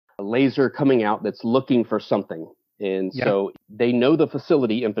laser coming out that's looking for something. And so they know the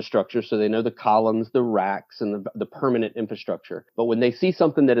facility infrastructure, so they know the columns, the racks, and the permanent infrastructure. But when they see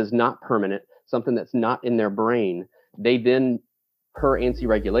something that is not permanent, something that's not in their brain, they then, per ANSI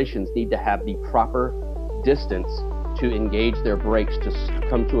regulations, need to have the proper distance to engage their brakes to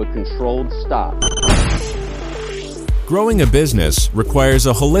come to a controlled stop. Growing a business requires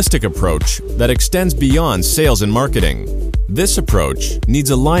a holistic approach that extends beyond sales and marketing. This approach needs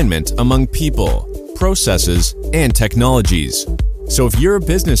alignment among people, processes, and technologies. So if you're a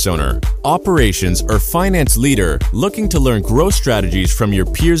business owner, operations, or finance leader looking to learn growth strategies from your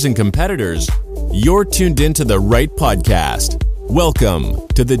peers and competitors, you're tuned into the right podcast. Welcome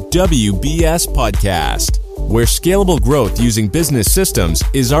to the WBS Podcast, where scalable growth using business systems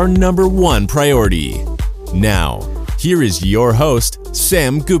is our #1 priority. Now, here is your host,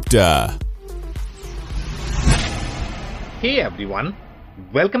 Sam Gupta. Hey everyone,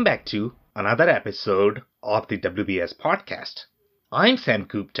 welcome back to another episode of the WBS Podcast. I'm Sam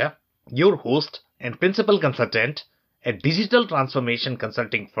Gupta, your host and principal consultant at digital transformation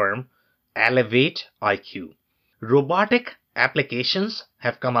consulting firm Elevate IQ. Robotic applications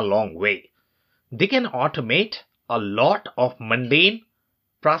have come a long way. They can automate a lot of mundane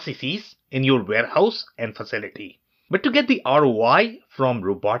processes in your warehouse and facility. But to get the ROI from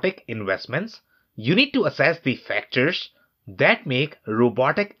robotic investments, you need to assess the factors that make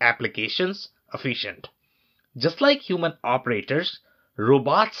robotic applications efficient. Just like human operators,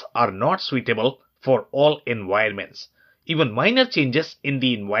 robots are not suitable for all environments. Even minor changes in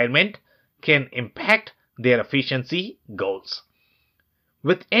the environment can impact their efficiency goals.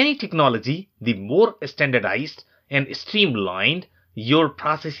 With any technology, the more standardized and streamlined your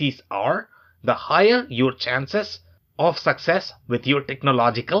processes are, the higher your chances of success with your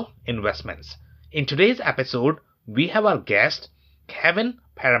technological investments. In today's episode, we have our guest, Kevin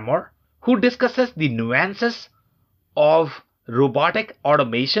Paramore, who discusses the nuances of robotic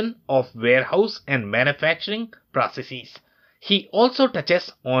automation of warehouse and manufacturing processes. He also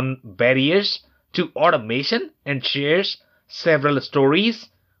touches on barriers to automation and shares several stories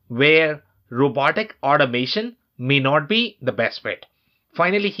where robotic automation may not be the best fit.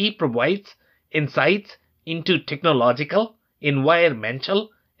 Finally, he provides insights into technological, environmental,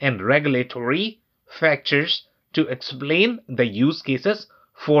 and regulatory factors to explain the use cases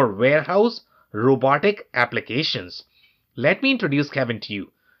for warehouse robotic applications. Let me introduce Kevin to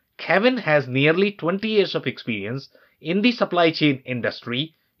you. Kevin has nearly 20 years of experience in the supply chain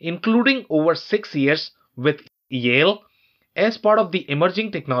industry, including over 6 years with Yale as part of the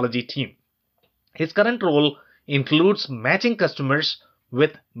emerging technology team. His current role includes matching customers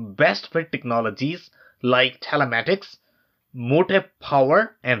with best fit technologies like telematics, motive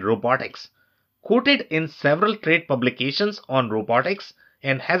power, and robotics. Quoted in several trade publications on robotics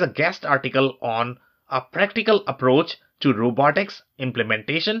and has a guest article on a practical approach to robotics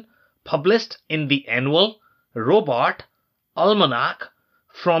implementation published in the annual Robot Almanac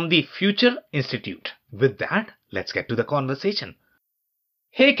from the Future Institute. With that, let's get to the conversation.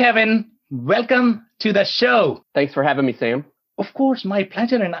 Hey Kevin, welcome to the show. Thanks for having me, Sam. Of course, my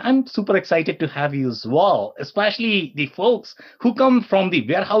pleasure, and I'm super excited to have you as well, especially the folks who come from the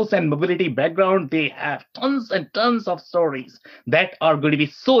warehouse and mobility background. They have tons and tons of stories that are going to be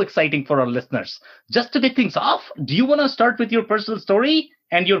so exciting for our listeners. Just to kick things off, do you want to start with your personal story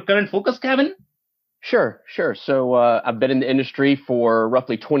and your current focus, Kevin? Sure. So I've been in the industry for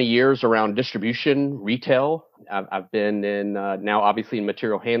roughly 20 years around distribution, retail. I've been in now obviously in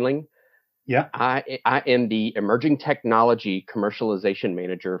material handling. Yeah. I am the emerging technology commercialization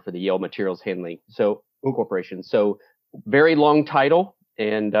manager for the Yale Materials Handling Corporation. So very long title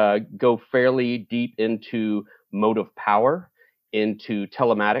and go fairly deep into motive power, into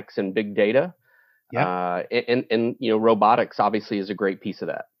telematics and big data. Yeah. And robotics obviously is a great piece of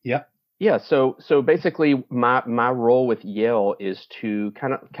that. Yeah. Yeah. So basically my role with Yale is to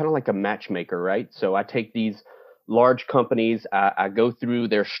kind of like a matchmaker, right? So I take these large companies, I go through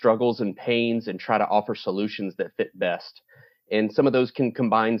their struggles and pains and try to offer solutions that fit best. And some of those can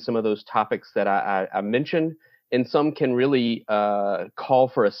combine some of those topics that I mentioned, and some can really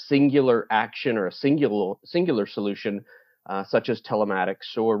call for a singular action or a singular solution, such as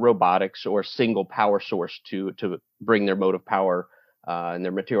telematics or robotics or single power source to bring their motive power and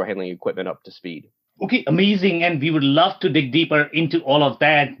their material handling equipment up to speed. Okay, amazing. And we would love to dig deeper into all of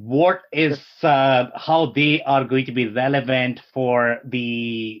that. What is Sure. how they are going to be relevant for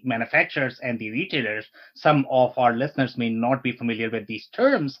the manufacturers and the retailers? Some of our listeners may not be familiar with these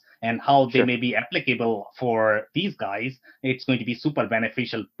terms and how they Sure. may be applicable for these guys. It's going to be super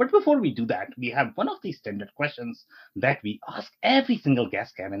beneficial. But before we do that, we have one of these standard questions that we ask every single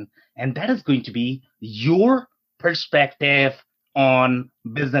guest, Kevin, and that is going to be your perspective on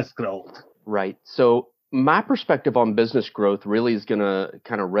business growth. Right. So my perspective on business growth really is going to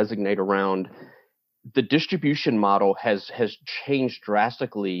kind of resonate around the distribution model has changed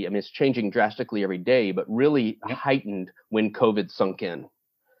drastically. I mean, it's changing drastically every day, but really Yep. heightened when COVID sunk in.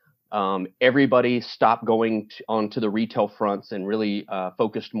 Everybody stopped going onto the retail fronts and really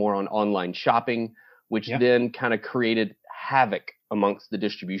focused more on online shopping, which Yep. then kind of created havoc amongst the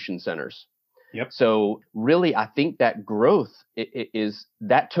distribution centers. Yep. So really, I think that growth is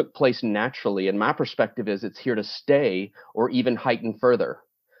that took place naturally. And my perspective is it's here to stay or even heighten further.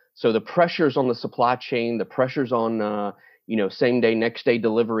 So the pressures on the supply chain, the pressures on same day, next day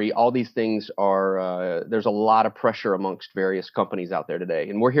delivery, all these things are there's a lot of pressure amongst various companies out there today,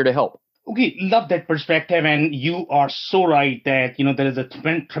 and we're here to help. Okay, love that perspective, and you are so right that there is a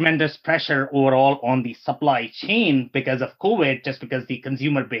tremendous pressure overall on the supply chain because of COVID, just because the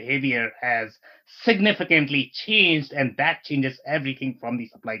consumer behavior has significantly changed, and that changes everything from the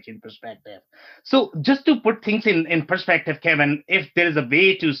supply chain perspective. So, just to put things in perspective, Kevin, if there is a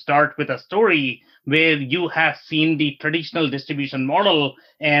way to start with a story where you have seen the traditional distribution model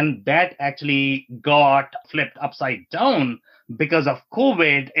and that actually got flipped upside down because of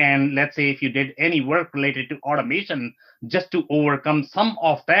COVID, and let's say if you did any work related to automation just to overcome some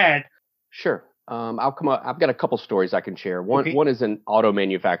of that. Sure. I'll come up. I've got a couple stories I can share. One Okay. one is in auto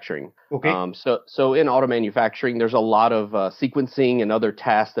manufacturing. Okay. So in auto manufacturing, there's a lot of sequencing and other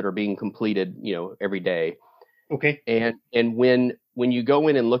tasks that are being completed, every day. Okay. And when you go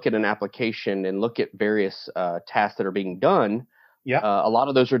in and look at an application and look at various tasks that are being done, Yeah. a lot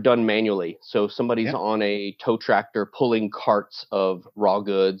of those are done manually. So somebody's Yeah. on a tow tractor pulling carts of raw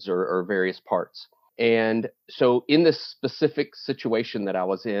goods or various parts. And so in this specific situation that I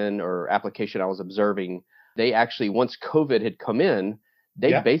was in or application I was observing, they actually, once COVID had come in, they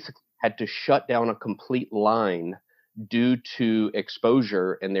Yeah. basically had to shut down a complete line due to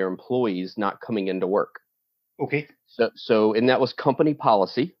exposure and their employees not coming into work. Okay. And that was company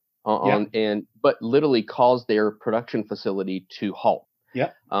policy Yeah. but literally caused their production facility to halt.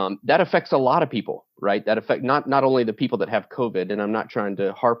 Yeah. That affects a lot of people, right? That affect not only the people that have COVID, and I'm not trying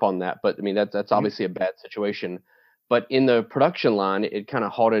to harp on that, but I mean that's obviously a bad situation. But in the production line, it kind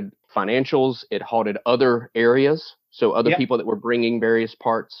of halted financials, it halted other areas, so other Yeah. people that were bringing various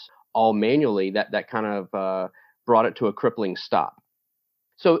parts all manually. That kind of brought it to a crippling stop.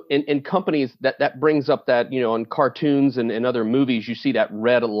 So in companies that brings up that, in cartoons and other movies, you see that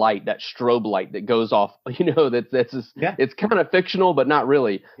red light, that strobe light that goes off, that's just, Yeah. it's kind of fictional, but not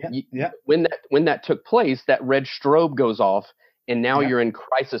really. Yeah. Yeah. When that took place, that red strobe goes off, and now Yeah. you're in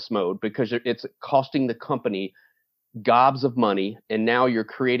crisis mode because it's costing the company gobs of money, and now you're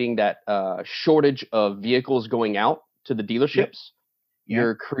creating that shortage of vehicles going out to the dealerships. Yeah.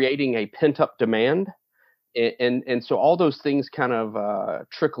 You're creating a pent up demand. And so all those things kind of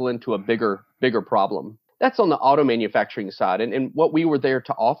trickle into a bigger problem. That's on the auto manufacturing side. And what we were there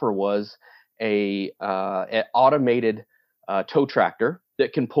to offer was an automated tow tractor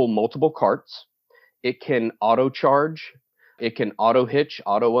that can pull multiple carts. It can auto charge. It can auto hitch,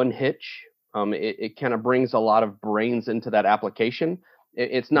 auto unhitch. It kind of brings a lot of brains into that application.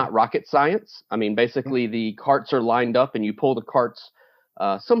 It's not rocket science. I mean, basically the carts are lined up and you pull the carts.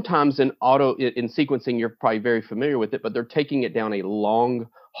 Sometimes in sequencing, you're probably very familiar with it, but they're taking it down a long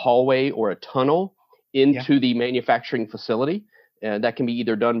hallway or a tunnel into the manufacturing facility. That can be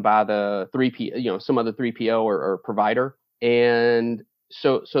either done by the 3P, some other 3PO or provider. And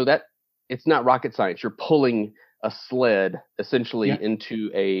so that it's not rocket science. You're pulling a sled essentially into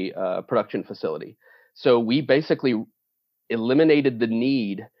a production facility. So we basically eliminated the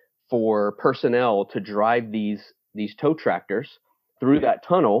need for personnel to drive these tow tractors through that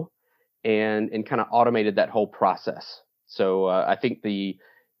tunnel and kind of automated that whole process. So I think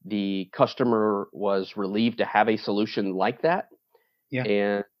the customer was relieved to have a solution like that,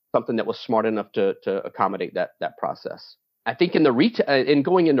 and something that was smart enough to accommodate that process. I think in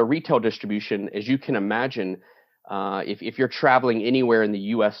going into retail distribution, as you can imagine, if you're traveling anywhere in the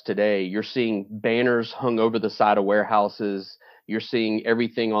U.S. today, you're seeing banners hung over the side of warehouses. You're seeing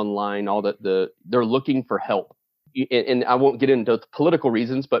everything online. They're looking for help. And I won't get into political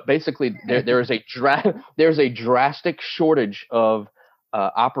reasons, but basically there's a drastic shortage of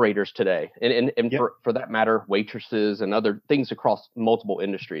operators today, and Yep. for that matter, waitresses and other things across multiple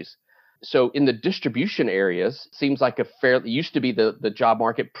industries. So in the distribution areas, seems like used to be the job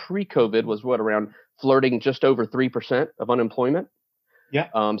market pre-COVID was what, around flirting just over 3% of unemployment. Yeah.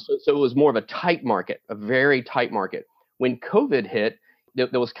 So it was more of a tight market, a very tight market. When COVID hit, there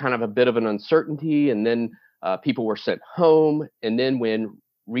was kind of a bit of an uncertainty, and then people were sent home. And then when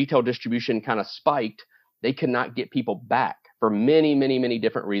retail distribution kind of spiked, they could not get people back for many, many, many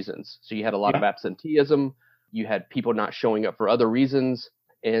different reasons. So you had a lot of Yeah. absenteeism. You had people not showing up for other reasons.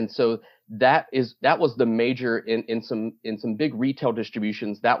 And so that was the major in some big retail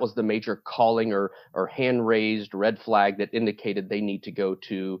distributions. That was the major calling or hand raised red flag that indicated they need to go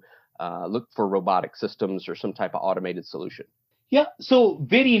to look for robotic systems or some type of automated solution. Yeah, so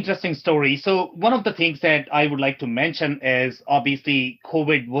very interesting story. So one of the things that I would like to mention is obviously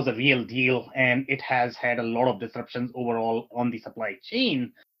COVID was a real deal and it has had a lot of disruptions overall on the supply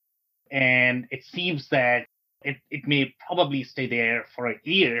chain. And it seems that it may probably stay there for a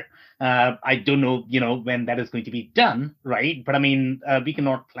year. I don't know, when that is going to be done, right? But I mean, we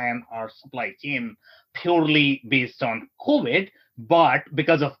cannot plan our supply chain purely based on COVID. But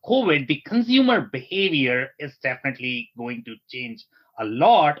because of COVID, the consumer behavior is definitely going to change a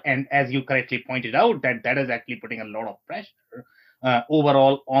lot. And as you correctly pointed out, that is actually putting a lot of pressure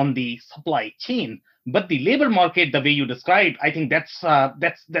overall on the supply chain. But the labor market, the way you described, I think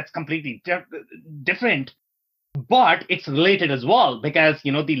that's completely different. But it's related as well because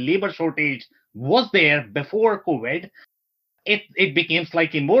the labor shortage was there before COVID. It became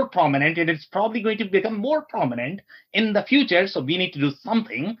slightly more prominent, and it's probably going to become more prominent in the future. So we need to do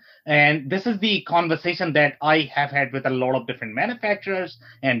something. And this is the conversation that I have had with a lot of different manufacturers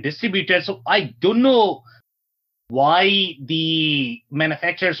and distributors. So I don't know why the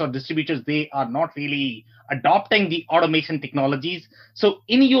manufacturers or distributors, they are not really adopting the automation technologies. So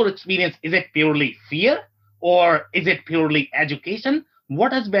in your experience, is it purely fear or is it purely education?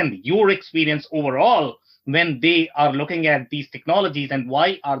 What has been your experience overall when they are looking at these technologies, and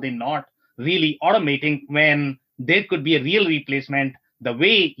why are they not really automating when there could be a real replacement the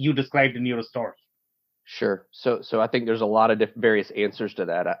way you described in your story? Sure. So I think there's a lot of various answers to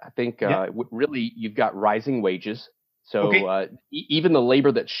that. I think Yeah. really you've got rising wages. So Okay. even the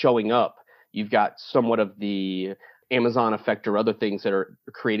labor that's showing up, you've got somewhat of the Amazon effect or other things that are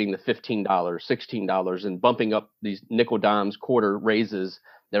creating the $15, $16 and bumping up these nickel dimes quarter raises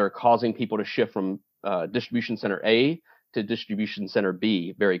that are causing people to shift from distribution center A to distribution center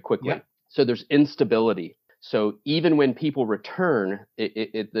B very quickly. Yeah. So there's instability. So even when people return,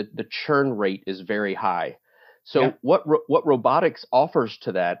 the churn rate is very high. So Yeah. what robotics offers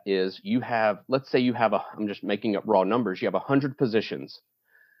to that is let's say you have I'm just making up raw numbers. You have 100 positions,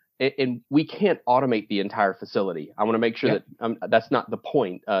 and we can't automate the entire facility. I want to make sure Yeah. that that's not the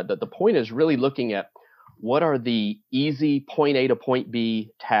point. That the point is really looking at what are the easy point A to point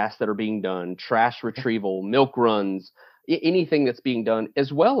B tasks that are being done, trash retrieval, milk runs, anything that's being done,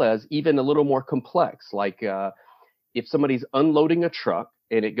 as well as even a little more complex, like if somebody's unloading a truck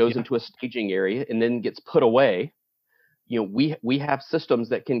and it goes Yeah. into a staging area and then gets put away, we have systems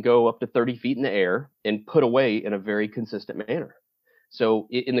that can go up to 30 feet in the air and put away in a very consistent manner. So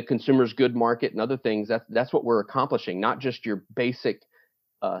in the consumer's good market and other things, that's what we're accomplishing, not just your basic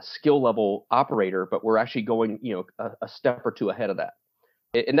skill level operator, but we're actually going, a step or two ahead of that.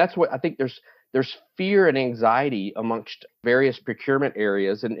 And that's what I think there's fear and anxiety amongst various procurement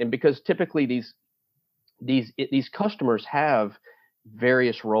areas. And because typically these customers have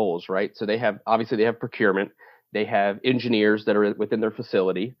various roles, right? So they have procurement, they have engineers that are within their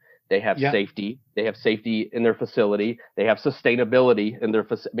facility, they have Yeah. safety in their facility, they have sustainability in their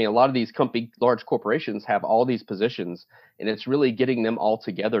facility. I mean, a lot of these large corporations have all these positions, and it's really getting them all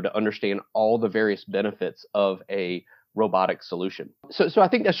together to understand all the various benefits of a robotic solution. So I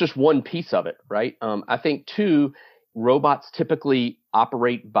think that's just one piece of it, right? I think too, robots typically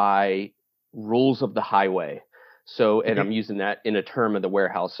operate by rules of the highway. So, and Okay. I'm using that in a term of the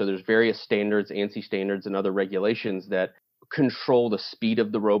warehouse. So there's various standards, ANSI standards, and other regulations that control the speed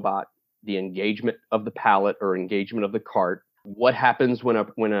of the robot, the engagement of the pallet or engagement of the cart. What happens when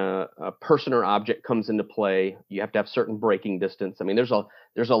a person or object comes into play? You have to have certain braking distance. I mean, there's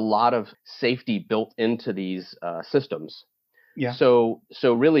a lot of safety built into these systems. Yeah. So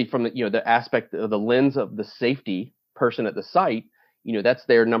really from the aspect of the lens of the safety person at the site, that's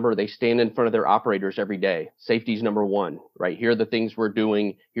their number. They stand in front of their operators every day. Safety's number one, right? Here are the things we're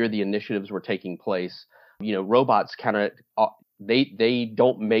doing. Here are the initiatives we're taking place. Robots kind of, they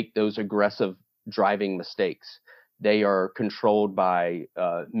don't make those aggressive driving mistakes. They are controlled by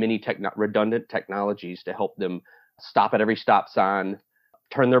many redundant technologies to help them stop at every stop sign,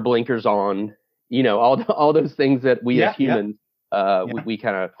 turn their blinkers on, all those things that we as humans, we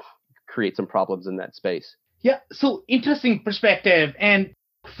kind of create some problems in that space. Yeah, so interesting perspective. And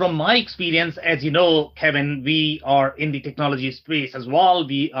from my experience, as you know, Kevin, we are in the technology space as well.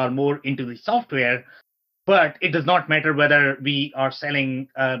 We are more into the software, but it does not matter whether we are selling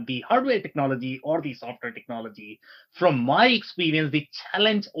the hardware technology or the software technology. From my experience, the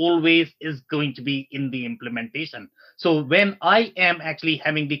challenge always is going to be in the implementation. So when I am actually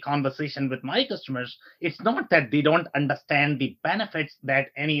having the conversation with my customers, it's not that they don't understand the benefits that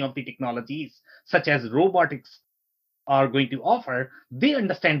any of the technologies, such as robotics, are going to offer. They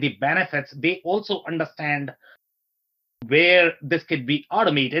understand the benefits. They also understand where this could be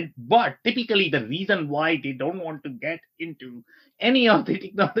automated. But typically, the reason why they don't want to get into any of the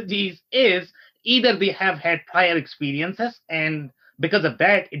technologies is either they have had prior experiences, and because of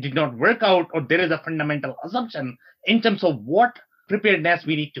that, it did not work out, or there is a fundamental assumption in terms of what preparedness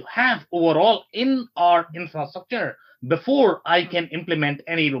we need to have overall in our infrastructure before I can implement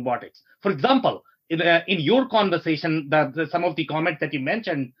any robotics. For example, in your conversation, some of the comments that you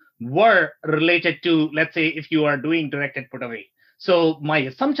mentioned were related to, let's say, if you are doing directed put away. So my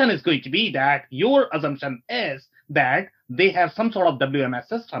assumption is going to be that your assumption is that they have some sort of WMS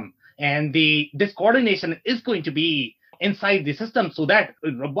system, and this coordination is going to be inside the system so that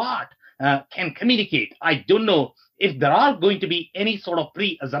a robot can communicate. I don't know if there are going to be any sort of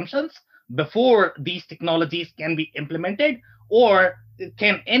pre-assumptions before these technologies can be implemented, or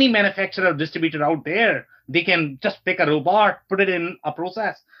can any manufacturer or distributor out there, they can just pick a robot, put it in a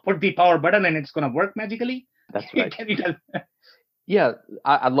process, put the power button, and it's going to work magically? That's right. Can you tell? Yeah,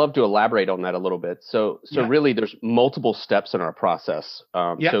 I'd love to elaborate on that a little bit. So really, there's multiple steps in our process.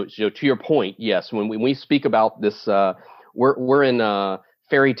 So to your point, yes, when we speak about this, we're in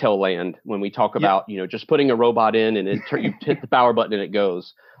fairy tale land when we talk about just putting a robot in and you hit the power button and it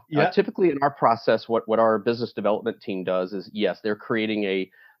goes. Typically in our process, what our business development team does is, yes, they're creating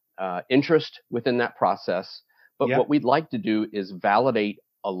a interest within that process. But what we'd like to do is validate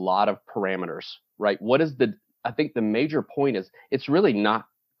a lot of parameters, right? I think the major point is it's really not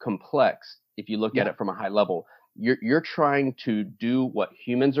complex if you look at it from a high level. You're trying to do what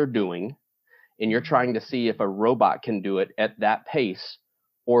humans are doing, and you're trying to see if a robot can do it at that pace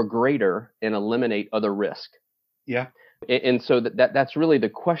or greater and eliminate other risk. Yeah. And so that's really the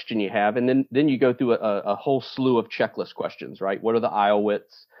question you have. And then you go through a whole slew of checklist questions, right? What are the aisle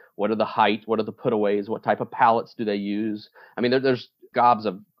widths? What are the height? What are the putaways? What type of pallets do they use? I mean, there's gobs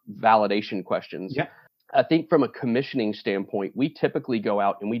of validation questions. Yeah. I think from a commissioning standpoint, we typically go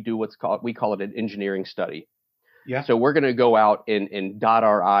out and we do we call it an engineering study. Yeah. So we're going to go out and dot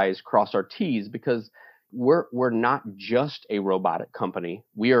our I's, cross our T's, because we're not just a robotic company.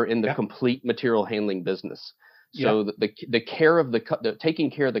 We are in the complete material handling business. So the care of the taking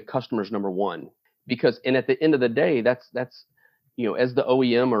care of the customer is number one, because at the end of the day, that's as the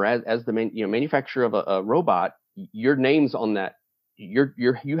OEM or as the manufacturer of a robot, your name's on that.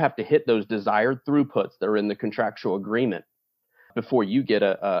 You have to hit those desired throughputs that are in the contractual agreement before you get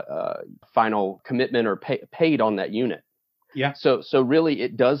a final commitment or paid on that unit. Yeah. So really,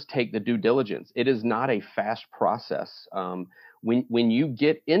 it does take the due diligence. It is not a fast process. When you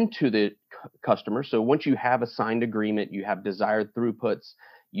get into the customer, so once you have a signed agreement, you have desired throughputs,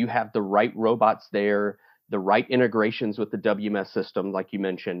 you have the right robots there, the right integrations with the WMS system, like you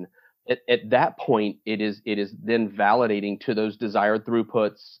mentioned. At that point, it is then validating to those desired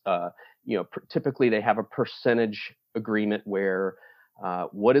throughputs. Typically they have a percentage agreement where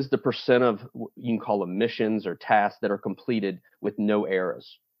what is the percent of, you can call them missions or tasks that are completed with no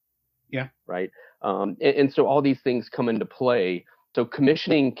errors. Yeah. Right. And so all these things come into play. So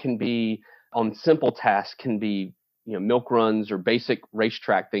commissioning can be on simple tasks, can be, milk runs or basic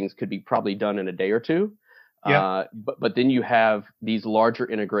racetrack things could be probably done in a day or two. Yeah. But then you have these larger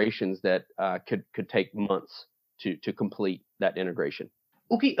integrations that could take months to complete that integration.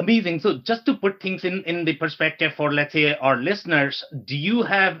 Okay, amazing. So just to put things in the perspective for, let's say, our listeners, do you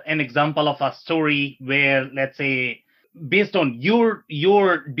have an example of a story where, let's say, based on your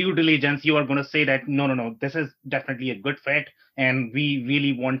due diligence, you are going to say that, no, this is definitely a good fit, and we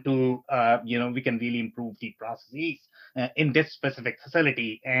really want to, we can really improve the processes in this specific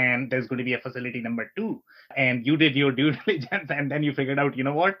facility, and there's going to be a facility number 2, and you did your due diligence, and then you figured out,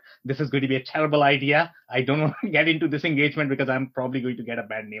 this is going to be a terrible idea. I don't want to get into this engagement because I'm probably going to get a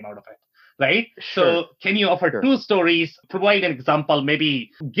bad name out of it. Right? Sure. So can you offer 2 stories, provide an example,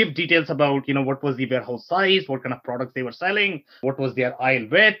 maybe give details about, what was the warehouse size, what kind of products they were selling, what was their aisle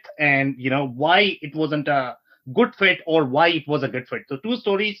width, and, why it wasn't a good fit or why it was a good fit. So 2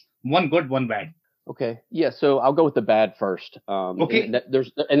 stories, one good, one bad. Okay. Yeah. So I'll go with the bad first. Okay.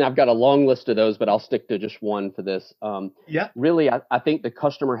 And I've got a long list of those, but I'll stick to just one for this. Yeah. Really, I think the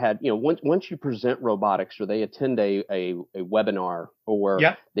customer had, once you present robotics or they attend a webinar or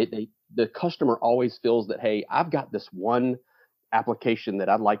Yeah. the customer always feels that, hey, I've got this one application that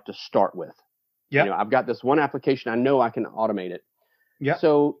I'd like to start with. Yeah. I've got this one application. I know I can automate it. Yeah.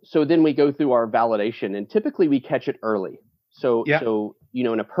 So then we go through our validation and typically we catch it early. Yeah. So,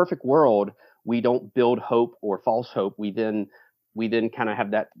 in a perfect world, we don't build hope or false hope. We then kind of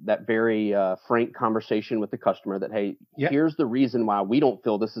have that very frank conversation with the customer that, hey, Yeah. here's the reason why we don't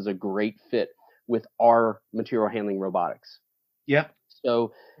feel this is a great fit with our material handling robotics. Yeah.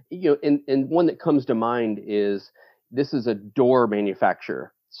 So, and one that comes to mind is this is a door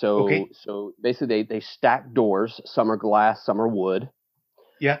manufacturer. So, Okay. so basically they stack doors. Some are glass, some are wood.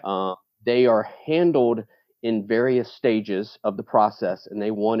 Yeah. They are handled in various stages of the process, and they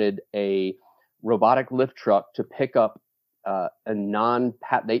wanted a robotic lift truck to pick up a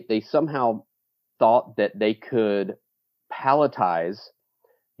they somehow thought that they could palletize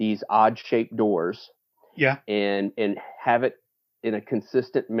these odd shaped doors Yeah. and have it in a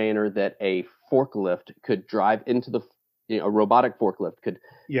consistent manner that a forklift could drive into a robotic forklift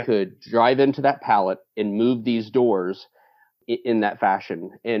could drive into that pallet and move these doors in that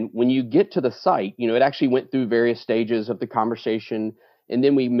fashion. And when you get to the site, it actually went through various stages of the conversation. And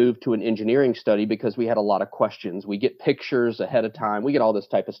then we moved to an engineering study because we had a lot of questions. We get pictures ahead of time. We get all this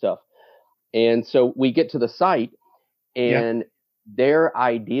type of stuff. And so we get to the site and their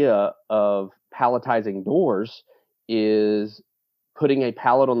idea of palletizing doors is putting a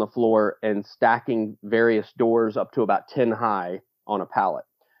pallet on the floor and stacking various doors up to about 10 high on a pallet.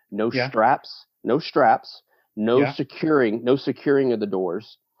 No straps, no securing of the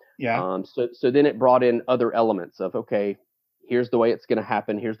doors. Yeah. So then it brought in other elements of, okay, here's the way it's going to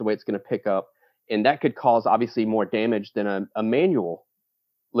happen. Here's the way it's going to pick up. And that could cause obviously more damage than a manual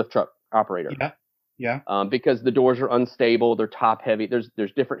lift truck operator. Yeah. Yeah. Because the doors are unstable. They're top heavy. There's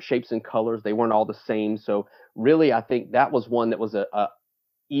different shapes and colors. They weren't all the same. So really, I think that was one that was a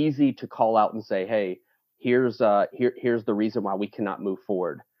easy to call out and say, hey, here's the reason why we cannot move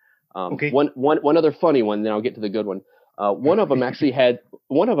forward. Okay. One other funny one, then I'll get to the good one. One of them actually had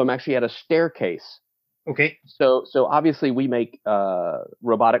a staircase. Okay. So obviously we make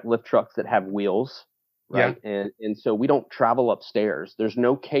robotic lift trucks that have wheels, right? Yeah. And so we don't travel upstairs. There's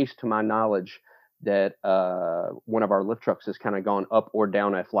no case to my knowledge that one of our lift trucks has kind of gone up or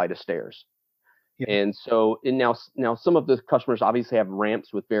down a flight of stairs. Yeah. And so now some of the customers obviously have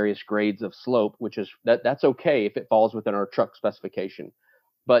ramps with various grades of slope, which is that's okay if it falls within our truck specification.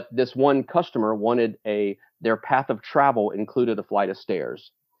 But this one customer wanted their path of travel included a flight of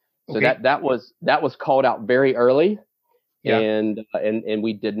stairs. So okay. that was called out very early. Yeah. And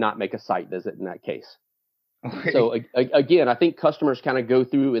we did not make a site visit in that case. Okay. So again, I think customers kind of go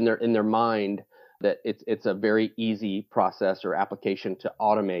through in their mind that it's a very easy process or application to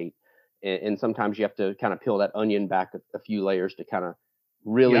automate. And sometimes you have to kind of peel that onion back a few layers to kind of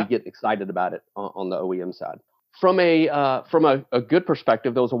really get excited about it on the OEM side. From a good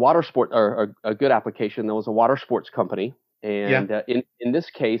perspective, there was a water sport or a good application. There was a water sports company, and in this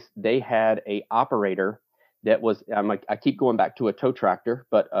case, they had a operator that was I keep going back to a tow tractor,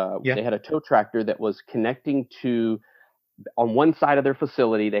 but they had a tow tractor that was connecting to. On one side of their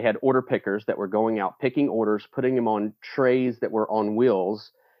facility, they had order pickers that were going out picking orders, putting them on trays that were on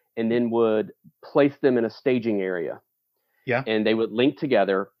wheels, and then would place them in a staging area. Yeah. And they would link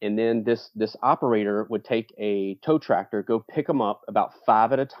together, and then this operator would take a tow tractor, go pick them up about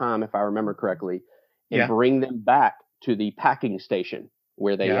 5 at a time, if I remember correctly, and bring them back to the packing station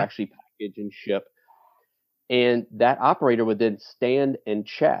where they actually package and ship. And that operator would then stand and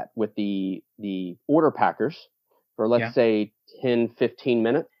chat with the order packers for let's say 10, 15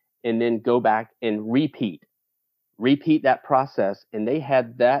 minutes, and then go back and repeat that process. And they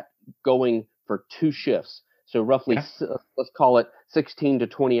had that going for 2 shifts. So roughly, let's call it 16 to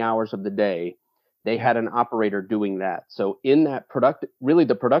 20 hours of the day, they had an operator doing that. So in that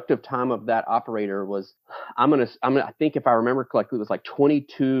the productive time of that operator was, I think if I remember correctly, it was like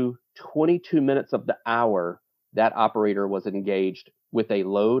 22 minutes of the hour that operator was engaged with a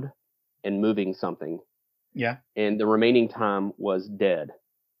load and moving something. Yeah. And the remaining time was dead.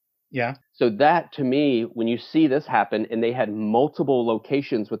 Yeah. So that, to me, when you see this happen and they had multiple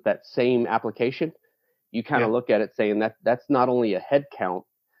locations with that same application, you kind of look at it saying that's not only a head count,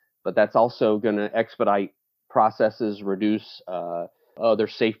 but that's also going to expedite processes, reduce other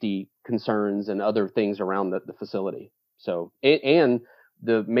safety concerns and other things around the facility. So, and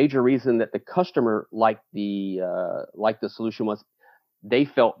the major reason that the customer liked the solution was they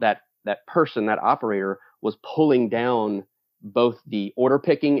felt that that operator was pulling down both the order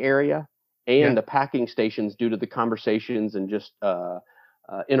picking area and the packing stations due to the conversations and just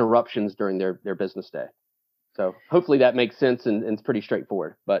interruptions during their business day. So hopefully that makes sense and it's pretty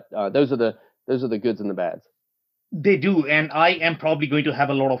straightforward. But those are the goods and the bads. They do, and I am probably going to have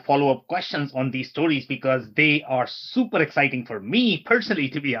a lot of follow-up questions on these stories because they are super exciting for me personally,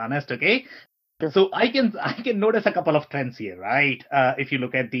 to be honest. Okay, Sure. so I can notice a couple of trends here, right? If you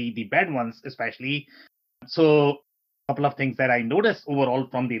look at the bad ones, especially. So a couple of things that I noticed overall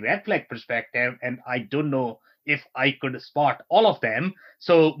from the red flag perspective, and I don't know if I could spot all of them.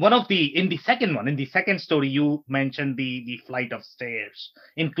 So in the second story, you mentioned the flight of stairs,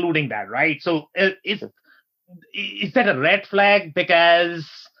 including that, right? So is that a red flag because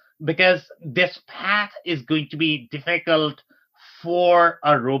this path is going to be difficult for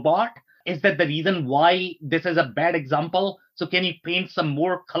a robot? Is that the reason why this is a bad example? So can you paint some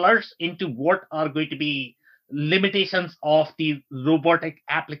more colors into what are going to be limitations of the robotic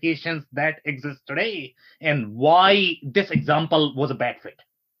applications that exist today and why this example was a bad fit?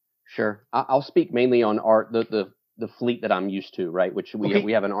 Sure. I'll speak mainly on the fleet that I'm used to, right? Which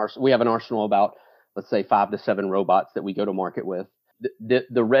we have an arsenal about, let's say, 5 to 7 robots that we go to market with.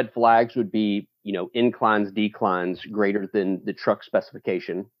 The red flags would be, inclines, declines greater than the truck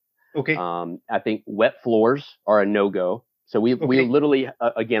specification. Okay. I think wet floors are a no-go. So we literally,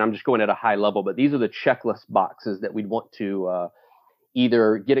 again, I'm just going at a high level, but these are the checklist boxes that we'd want to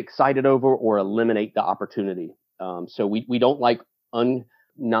either get excited over or eliminate the opportunity. So we don't like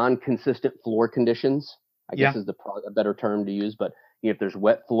non-consistent floor conditions, I guess is a better term to use. But if there's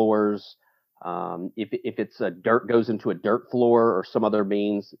wet floors, if it's a dirt goes into a dirt floor or some other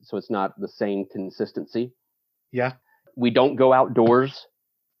means, so it's not the same consistency. Yeah. We don't go outdoors.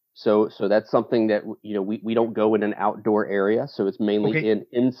 So that's something that, we don't go in an outdoor area. So it's mainly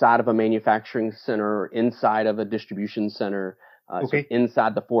inside of a manufacturing center or inside of a distribution center. So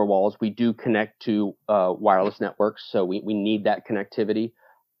inside the 4 walls. We do connect to wireless networks. So we need that connectivity.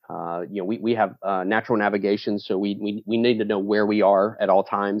 We have natural navigation. So we need to know where we are at all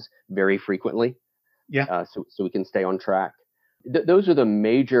times very frequently. Yeah. So we can stay on track. Those are the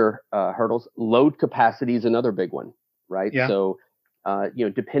major hurdles. Load capacity is another big one, right? Yeah. So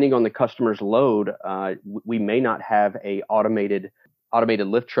depending on the customer's load, we may not have a automated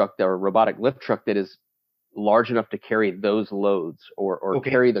lift truck or robotic lift truck that is large enough to carry those loads or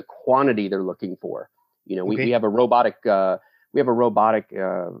carry the quantity they're looking for. We have a robotic center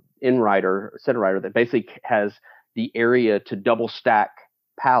rider that basically has the area to double stack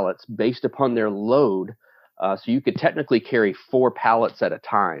pallets based upon their load. So you could technically carry 4 pallets at a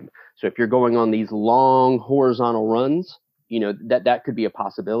time. So if you're going on these long horizontal runs, that could be a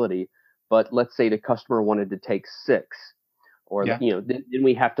possibility. But let's say the customer wanted to take 6, or then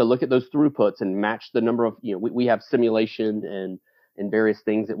we have to look at those throughputs and match the number of, we have simulation and various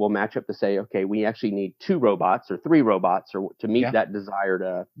things that will match up to say, okay, we actually need 2 robots or 3 robots or to meet that desired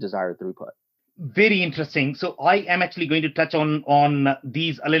throughput. Very interesting. So I am actually going to touch on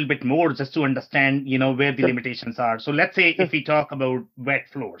these a little bit more just to understand, where the limitations are. So let's say if we talk about wet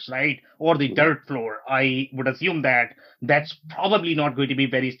floors, right, or the dirt floor, I would assume that that's probably not going to be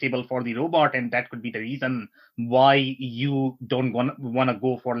very stable for the robot, and that could be the reason why you don't want to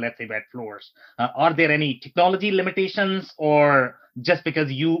go for, let's say, wet floors. Are there any technology limitations, or just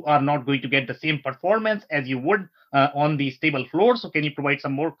because you are not going to get the same performance as you would on the stable floors? So can you provide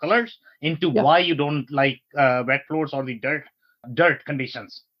some more colors into why you don't like wet floors or the dirt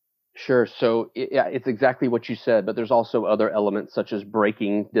conditions? Sure. So it's exactly what you said, but there's also other elements such as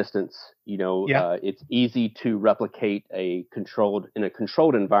braking distance. It's easy to replicate in a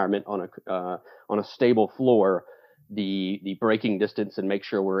controlled environment on a stable floor, the braking distance, and make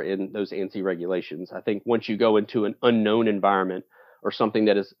sure we're in those ANSI regulations. I think once you go into an unknown environment or something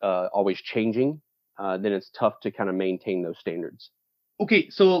that is always changing, then it's tough to kind of maintain those standards.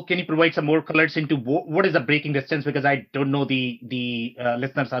 Okay, so can you provide some more colors into what is the braking distance? Because I don't know the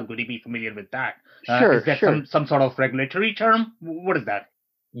listeners are going to be familiar with that. Sure. Is that some sort of regulatory term? What is that?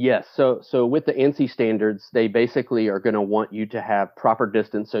 Yes. So with the ANSI standards, they basically are going to want you to have proper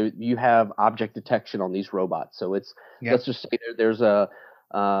distance. So you have object detection on these robots. So let's just say there's a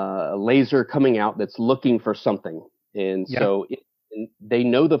laser coming out that's looking for something, and so they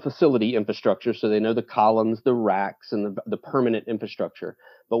know the facility infrastructure, so they know the columns, the racks, and the permanent infrastructure.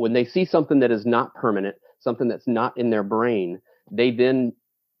 But when they see something that is not permanent, something that's not in their brain, they then,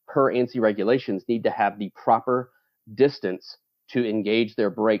 per ANSI regulations, need to have the proper distance to engage their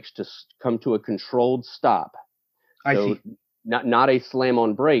brakes to come to a controlled stop. I see. Not a slam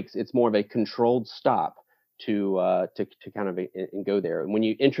on brakes. It's more of a controlled stop to kind of and go there. And when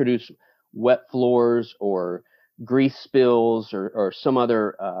you introduce wet floors or grease spills or some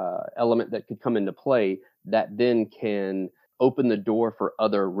other element that could come into play, that then can open the door for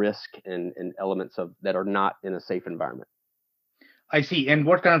other risk and elements of that are not in a safe environment. I see. And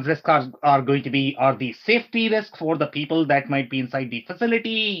what kind of risks are going to be? Are the safety risks for the people that might be inside the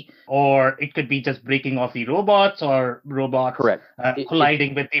facility, or it could be just breaking off the robots, or robots Correct.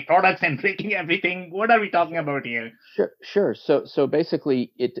 colliding with the products and breaking everything? What are we talking about here? Sure. So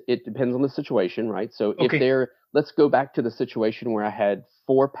basically, it depends on the situation, right? So if Okay. let's go back to the situation where I had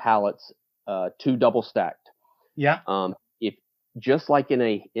 4 pallets, 2 double stacked. Yeah. If just like in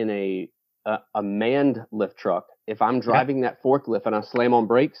a manned lift truck, if I'm driving that forklift and I slam on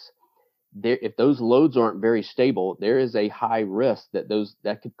brakes, if those loads aren't very stable, there is a high risk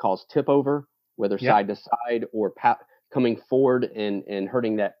that could cause tip over, whether Yeah. side to side or coming forward and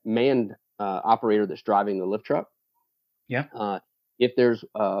hurting that manned operator that's driving the lift truck. Yeah. If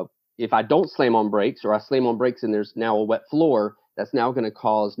if I don't slam on brakes or I slam on brakes and there's now a wet floor, that's now going to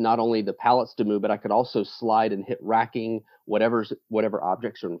cause not only the pallets to move, but I could also slide and hit racking, whatever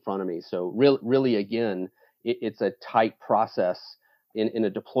objects are in front of me. So really, again, it's a tight process in a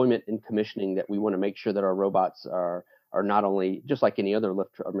deployment and commissioning that we want to make sure that our robots are not only, just like any other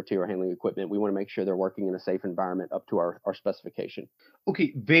lift or material handling equipment, we want to make sure they're working in a safe environment up to our specification.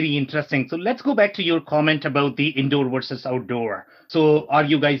 Okay, very interesting. So let's go back to your comment about the indoor versus outdoor. So are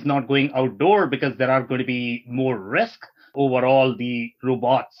you guys not going outdoor because there are going to be more risk overall, the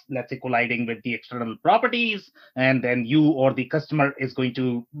robots, let's say, colliding with the external properties, and then you or the customer is going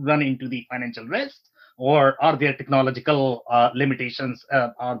to run into the financial risks? Or are there technological limitations?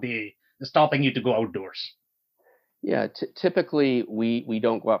 Are they stopping you to go outdoors? Yeah, typically we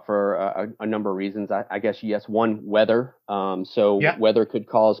don't go out for a number of reasons. I guess yes, one, weather. So Yeah. weather could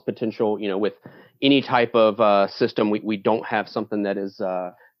cause potential. With any type of system, we don't have something that is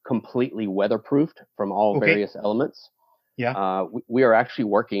completely weatherproofed from all Okay. various elements. Yeah. We are actually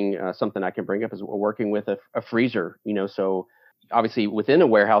working. Something I can bring up is we're working with a freezer. So obviously within a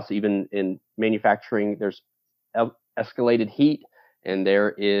warehouse, even in manufacturing, there's escalated heat, and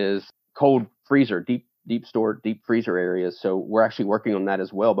there is cold freezer, deep store, deep freezer areas. So we're actually working on that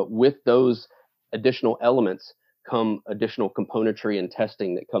as well. But with those additional elements come additional componentry and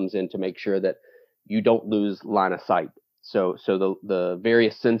testing that comes in to make sure that you don't lose line of sight. So the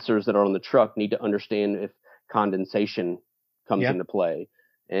various sensors that are on the truck need to understand if condensation comes Yeah. into play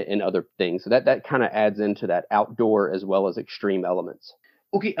and other things. So that kind of adds into that outdoor as well as extreme elements.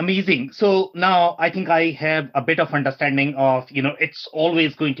 Okay, amazing. So now I think I have a bit of understanding of, it's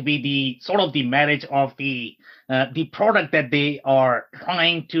always going to be the sort of the marriage of the product that they are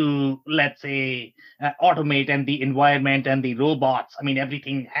trying to, let's say, automate, and the environment and the robots. I mean,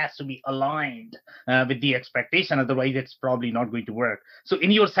 everything has to be aligned with the expectation. Otherwise, it's probably not going to work. So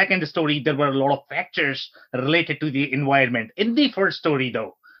in your second story, there were a lot of factors related to the environment. In the first story,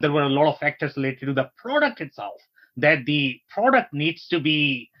 though, there were a lot of factors related to the product itself, that the product needs to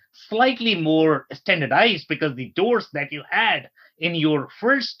be slightly more standardized, because the doors that you had in your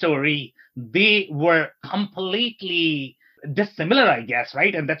first story, they were completely dissimilar, I guess,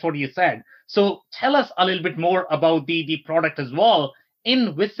 right? And that's what you said. So tell us a little bit more about the product as well.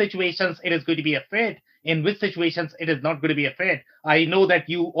 In which situations it is going to be a fit, in which situations it is not going to be a fit. I know that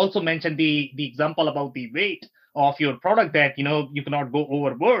you also mentioned the example about the weight of your product, that you cannot go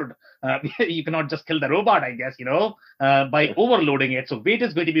overboard. You cannot just kill the robot, I guess, by overloading it. So weight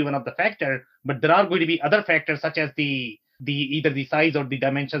is going to be one of the factors, but there are going to be other factors, such as the either the size or the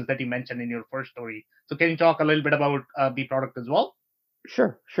dimensions that you mentioned in your first story. So can you talk a little bit about the product as well?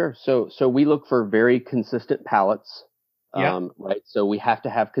 Sure. So we look for very consistent pallets, Yeah. right? So we have to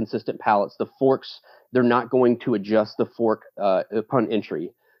have consistent pallets. The forks, they're not going to adjust the fork upon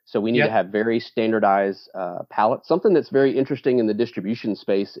entry. So we need to Yeah. have very standardized pallets. Something that's very interesting in the distribution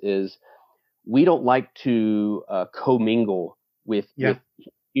space is we don't like to commingle with Yeah.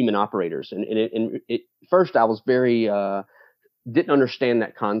 human operators. First, I was very didn't understand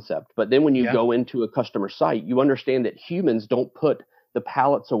that concept. But then when you Yeah. go into a customer site, you understand that humans don't put the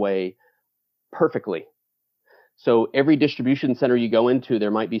pallets away perfectly. So every distribution center you go into, there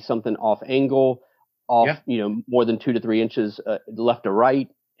might be something off angle, off, Yeah. more than 2 to 3 inches left or right.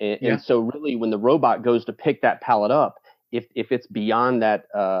 And, Yeah. and so really when the robot goes to pick that pallet up, if it's beyond that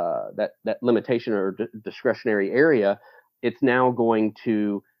limitation or discretionary area, it's now going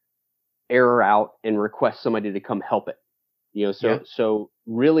to error out and request somebody to come help it. Yeah. So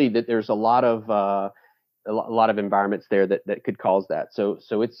really that there's a lot of environments there that could cause that. So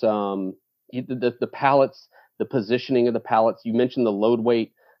it's the pallets, the positioning of the pallets. You mentioned the load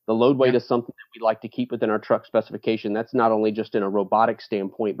weight. The load weight Yeah. is something that we like to keep within our truck specification. That's not only just in a robotic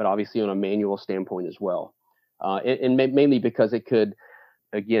standpoint, but obviously on a manual standpoint as well. Mainly because it could,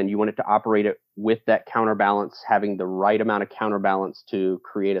 again, you want it to operate it with that counterbalance, having the right amount of counterbalance to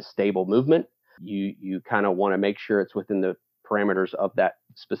create a stable movement. You kind of want to make sure it's within the parameters of that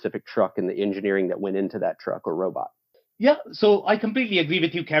specific truck and the engineering that went into that truck or robot. Yeah, so I completely agree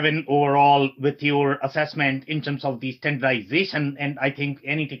with you, Kevin, overall with your assessment in terms of the standardization. And I think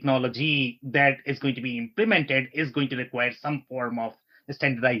any technology that is going to be implemented is going to require some form of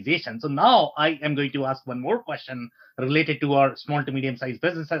standardization. So now I am going to ask one more question related to our small to medium sized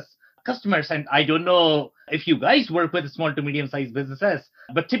businesses customers. And I don't know if you guys work with small to medium sized businesses,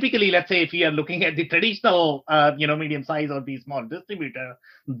 but typically, let's say if we are looking at the traditional, medium size or the small distributor,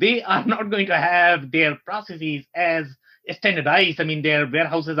 they are not going to have their processes as standardized. I mean, their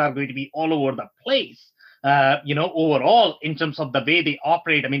warehouses are going to be all over the place. Overall, in terms of the way they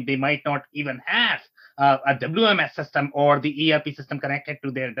operate, I mean, they might not even have a WMS system or the ERP system connected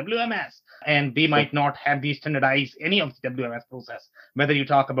to their WMS, and they might not have the standardized any of the WMS process, whether you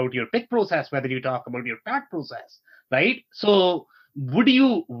talk about your pick process, whether you talk about your pack process, right? So would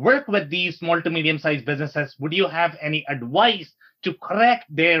you work with these small to medium sized businesses? Would you have any advice to correct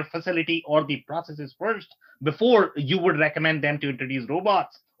their facility or the processes first before you would recommend them to introduce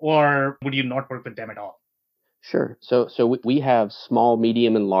robots, or would you not work with them at all? Sure. So we have small,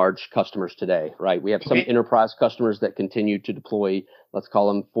 medium, and large customers today, right? We have some Okay. enterprise customers that continue to deploy, let's call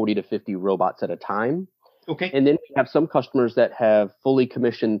them 40 to 50 robots at a time. Okay. And then we have some customers that have fully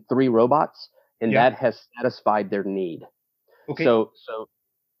commissioned 3 robots, and Yeah. that has satisfied their need. Okay. So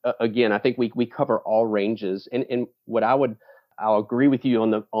again, I think we cover all ranges. And I'll agree with you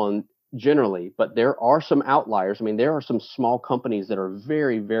on generally, but there are some outliers. I mean, there are some small companies that are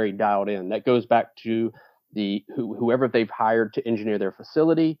very, very dialed in. That goes back to whoever they've hired to engineer their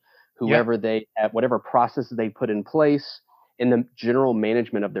facility, whoever they at whatever processes they put in place in the general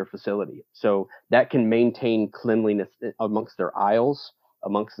management of their facility. So that can maintain cleanliness amongst their aisles,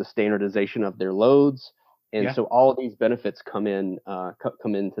 amongst the standardization of their loads. And so all of these benefits come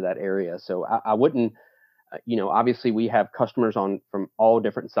into that area. So I wouldn't, obviously we have customers from all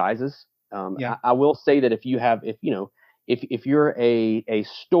different sizes. I will say that if you're a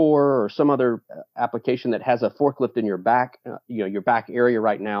store or some other application that has a forklift in your back, your back area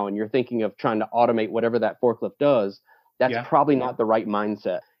right now, and you're thinking of trying to automate whatever that forklift does, that's probably not the right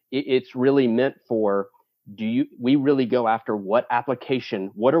mindset. It's really meant for, we really go after what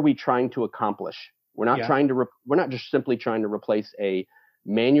application, what are we trying to accomplish? We're not we're not just simply trying to replace a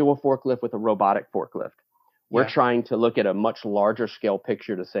manual forklift with a robotic forklift. We're trying to look at a much larger scale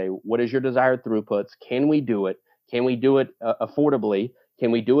picture to say, what is your desired throughputs? Can we do it? Can we do it affordably?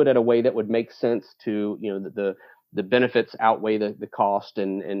 Can we do it at a way that would make sense to, the benefits outweigh the cost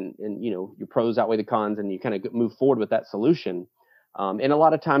and your pros outweigh the cons, and you kind of move forward with that solution. And a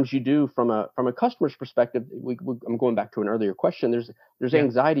lot of times you do from a customer's perspective. I'm going back to an earlier question. There's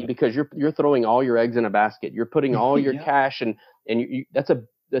anxiety because you're throwing all your eggs in a basket. You're putting all your cash and that's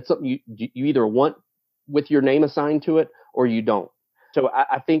something you either want with your name assigned to it or you don't. So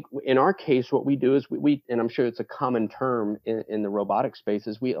I think in our case, what we do is we and I'm sure it's a common term in the robotic space,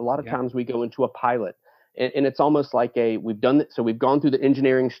 is a lot of times we go into a pilot, and it's almost like we've done it. So we've gone through the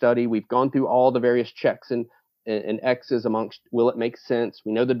engineering study, we've gone through all the various checks and X's amongst, will it make sense?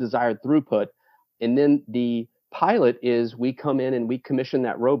 We know the desired throughput, and then the pilot is we come in and we commission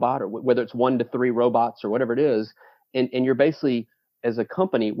that robot, or whether it's 1 to 3 robots or whatever it is, and you're basically, as a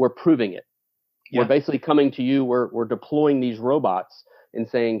company, we're proving it. We're basically coming to you. We're deploying these robots and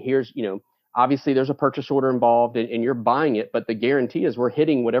saying, here's, obviously there's a purchase order involved and you're buying it, but the guarantee is we're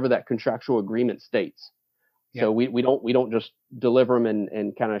hitting whatever that contractual agreement states. So we don't just deliver them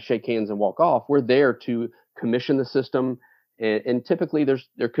and kind of shake hands and walk off. We're there to commission the system, and typically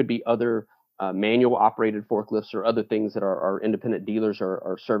there could be other manual operated forklifts or other things that our independent dealers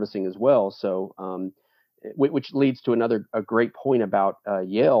are servicing as well. So which leads to a great point about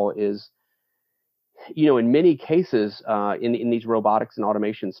Yale is, in many cases, in these robotics and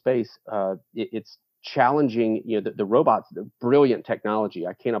automation space, it's challenging. The robots, the brilliant technology.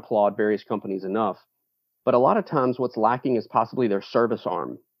 I can't applaud various companies enough, but a lot of times what's lacking is possibly their service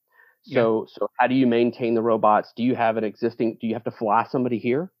arm. So how do you maintain the robots? Do you have do you have to fly somebody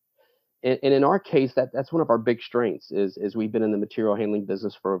here? And in our case, that's one of our big strengths is we've been in the material handling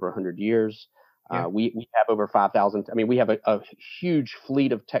business for over 100 years. We have over 5,000. I mean, we have a huge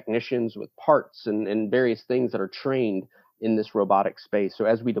fleet of technicians with parts and various things that are trained in this robotic space. So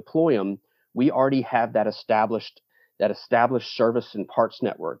as we deploy them, we already have that established service and parts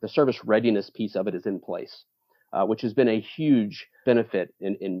network. The service readiness piece of it is in place. which has been a huge benefit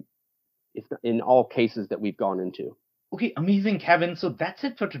in all cases that we've gone into. Okay, amazing, Kevin. So that's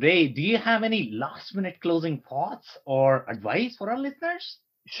it for today. Do you have any last minute closing thoughts or advice for our listeners?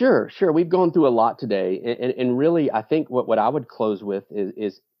 Sure. We've gone through a lot today, and really, I think what I would close with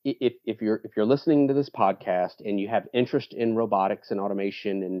is if you're listening to this podcast and you have interest in robotics and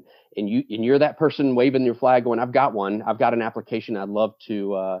automation, and you're that person waving your flag, going, I've got an application I'd love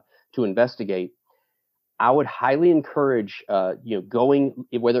to investigate. I would highly encourage going,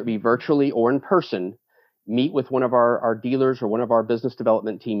 whether it be virtually or in person, meet with one of our dealers or one of our business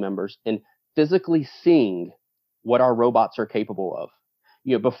development team members and physically seeing what our robots are capable of.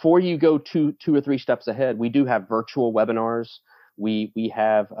 Before you go two or three steps ahead, we do have virtual webinars. We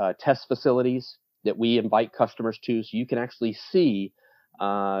have test facilities that we invite customers to, so you can actually see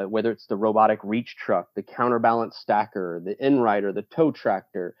whether it's the robotic reach truck, the counterbalance stacker, the Enrider, the tow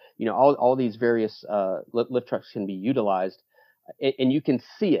tractor. All these various lift trucks can be utilized, and you can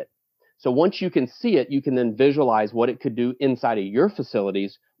see it. So once you can see it, you can then visualize what it could do inside of your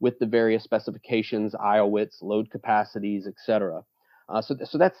facilities with the various specifications, aisle widths, load capacities, etc. So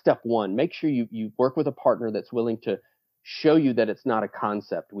that's step one. Make sure you work with a partner that's willing to show you that it's not a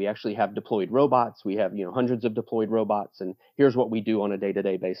concept. We actually have deployed robots. We have hundreds of deployed robots, and here's what we do on a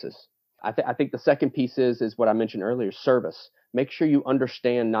day-to-day basis. I think the second piece is what I mentioned earlier: service. Make sure you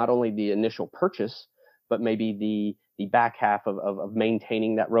understand not only the initial purchase, but maybe the back half of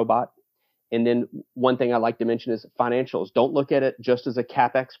maintaining that robot. And then one thing I like to mention is financials. Don't look at it just as a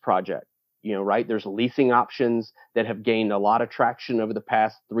CapEx project. Right? There's leasing options that have gained a lot of traction over the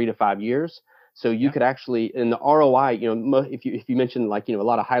past 3 to 5 years. So you could actually, in the ROI, if you mentioned a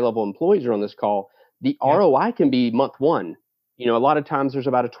lot of high level employees are on this call, the ROI can be month one. A lot of times there's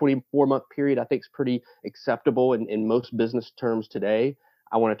about a 24-month period. I think is pretty acceptable in most business terms today.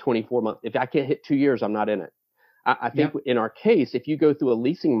 I want a 24-month. If I can't hit 2 years, I'm not in it. I think in our case, if you go through a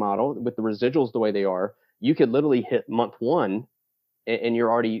leasing model with the residuals the way they are, you could literally hit month one and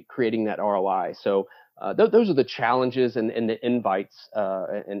you're already creating that ROI. So those are the challenges and the invites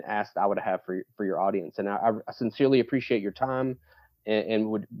and asks I would have for your audience. And I sincerely appreciate your time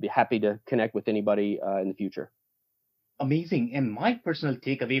and would be happy to connect with anybody in the future. Amazing. And my personal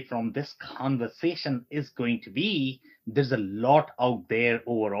takeaway from this conversation is going to be there's a lot out there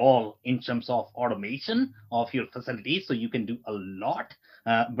overall in terms of automation of your facilities. So you can do a lot,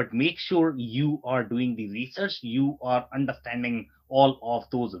 but make sure you are doing the research. You are understanding all of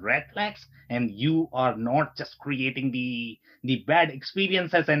those red flags, and you are not just creating the bad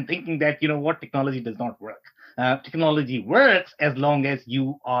experiences and thinking that, technology does not work. Technology works as long as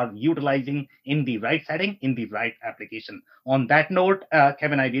you are utilizing in the right setting, in the right application. On that note,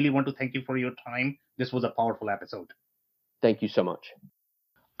 Kevin, I really want to thank you for your time. This was a powerful episode. Thank you so much.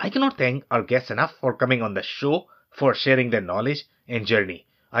 I cannot thank our guests enough for coming on the show, for sharing their knowledge and journey.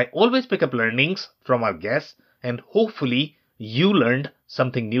 I always pick up learnings from our guests, and hopefully you learned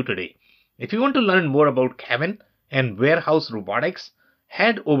something new today. If you want to learn more about Kevin and warehouse robotics,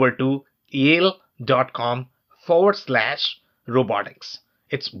 head over to yale.com/robotics.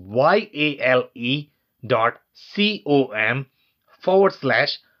 It's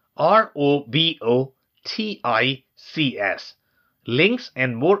YALE.com/ROBOTICS. Links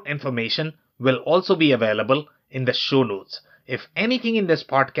and more information will also be available in the show notes. If anything in this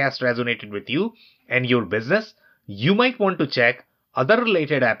podcast resonated with you and your business, you might want to check other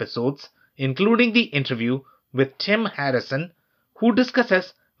related episodes, including the interview with Tim Harrison, who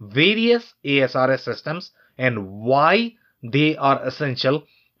discusses various ASRS systems and why they are essential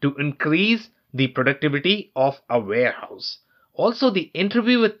to increase the productivity of a warehouse. Also, the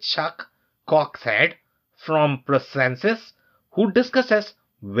interview with Chuck Coxhead from Prosensis, who discusses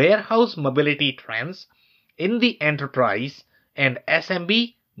warehouse mobility trends in the enterprise and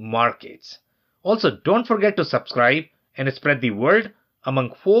SMB markets. Also, don't forget to subscribe and spread the word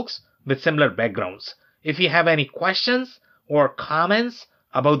among folks with similar backgrounds. If you have any questions or comments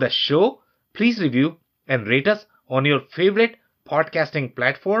about the show, please review and rate us on your favorite podcasting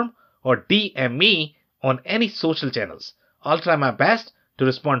platform or DM me on any social channels. I'll try my best to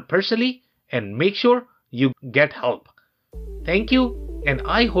respond personally and make sure you get help. Thank you, and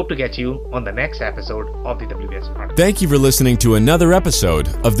I hope to get you on the next episode of the WBS Podcast. Thank you for listening to another episode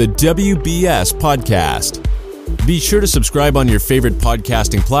of the WBS Podcast. Be sure to subscribe on your favorite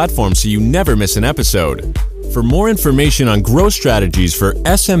podcasting platform so you never miss an episode. For more information on growth strategies for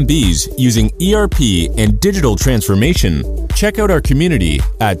SMBs using ERP and digital transformation, check out our community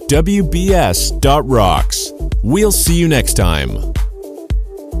at WBS.rocks. We'll see you next time.